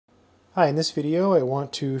Hi, in this video I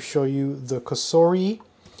want to show you the Cosori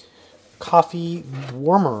coffee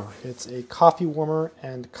warmer. It's a coffee warmer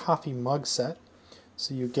and coffee mug set.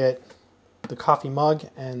 So you get the coffee mug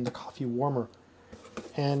and the coffee warmer.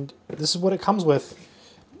 And this is what it comes with.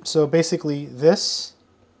 So basically this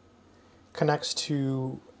connects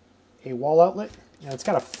to a wall outlet. And it's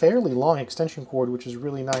got a fairly long extension cord, which is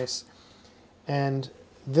really nice. And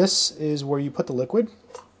this is where you put the liquid.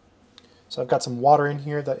 So I've got some water in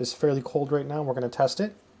here that is fairly cold right now. We're going to test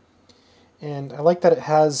it. And I like that it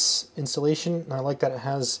has insulation, and I like that it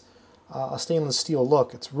has a stainless steel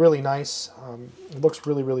look. It's really nice. It looks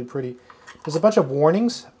really, really pretty. There's a bunch of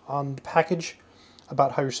warnings on the package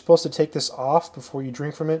about how you're supposed to take this off before you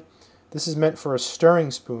drink from it. This is meant for a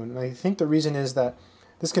stirring spoon, and I think the reason is that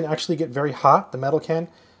this can actually get very hot, the metal can.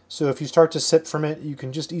 So if you start to sip from it, you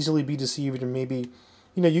can just easily be deceived, and maybe,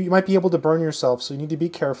 you might be able to burn yourself. So you need to be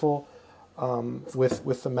careful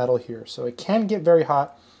with the metal here. So it can get very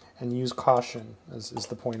hot, and use caution is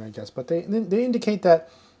the point, I guess. But they indicate that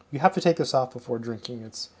you have to take this off before drinking.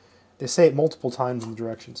 They say it multiple times in the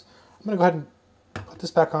directions. I'm going to go ahead and put this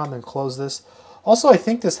back on and close this. Also, I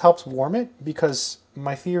think this helps warm it, because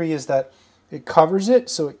my theory is that it covers it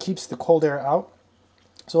so it keeps the cold air out.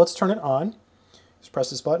 So let's turn it on. Just press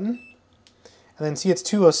this button. And then see, it's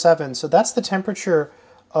 207. So that's the temperature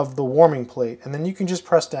of the warming plate. And then you can just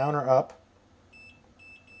press down or up.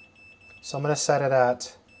 So I'm going to set it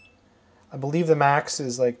at, I believe the max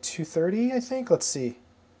is like 230, I think. Let's see.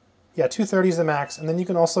 Yeah, 230 is the max. And then you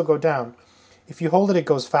can also go down. If you hold it, it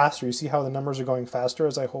goes faster. You see how the numbers are going faster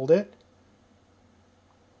as I hold it?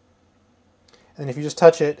 And if you just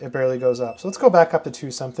touch it, it barely goes up. So let's go back up to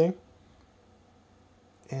 2 something.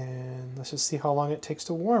 And let's just see how long it takes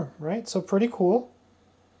to warm, right? So pretty cool.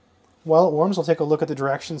 While it warms, we'll take a look at the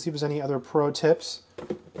directions, see if there's any other pro tips.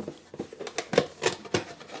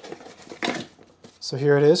 So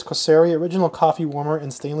here it is, Cosori Original Coffee Warmer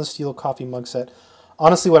and Stainless Steel Coffee Mug Set.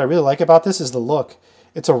 Honestly, what I really like about this is the look.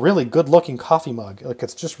 It's a really good looking coffee mug. Like,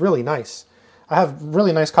 it's just really nice. I have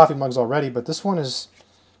really nice coffee mugs already, but this one is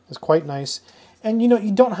quite nice. And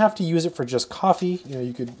you don't have to use it for just coffee.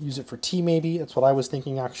 You could use it for tea maybe. That's what I was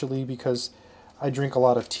thinking actually, because I drink a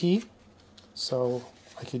lot of tea. So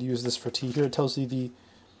I could use this for tea. Here it tells you the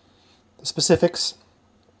specifics.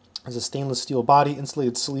 There's a stainless steel body,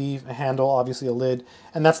 insulated sleeve, a handle, obviously a lid,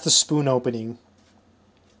 and that's the spoon opening.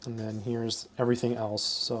 And then here's everything else.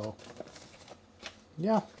 So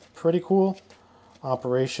yeah, pretty cool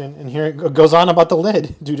operation. And here it goes on about the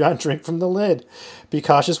lid. Do not drink from the lid. Be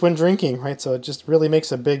cautious when drinking, right? So it just really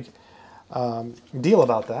makes a big deal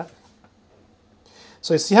about that.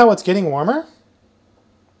 So you see how it's getting warmer?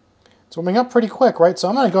 It's warming up pretty quick, right? So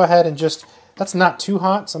I'm going to go ahead and just, that's not too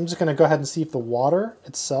hot, so I'm just going to go ahead and see if the water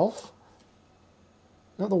itself,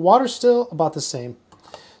 no, the water's still about the same.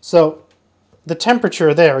 So the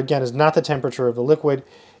temperature there, again, is not the temperature of the liquid.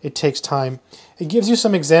 It takes time. It gives you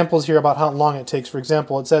some examples here about how long it takes. For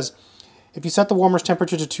example, it says, if you set the warmer's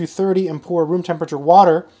temperature to 230 and pour room temperature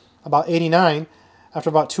water, about 89, after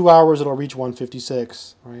about 2 hours, it'll reach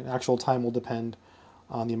 156, right? Actual time will depend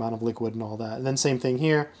on the amount of liquid and all that. And then same thing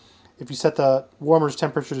here. If you set the warmer's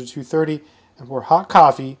temperature to 230 and pour hot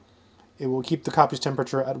coffee, it will keep the coffee's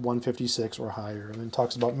temperature at 156 or higher. And then it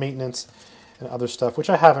talks about maintenance and other stuff, which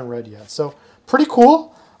I haven't read yet. So pretty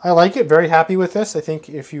cool. I like it. Very happy with this. I think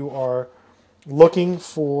if you are looking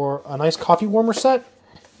for a nice coffee warmer set,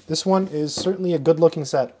 this one is certainly a good looking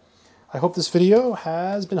set. I hope this video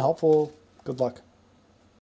has been helpful. Good luck.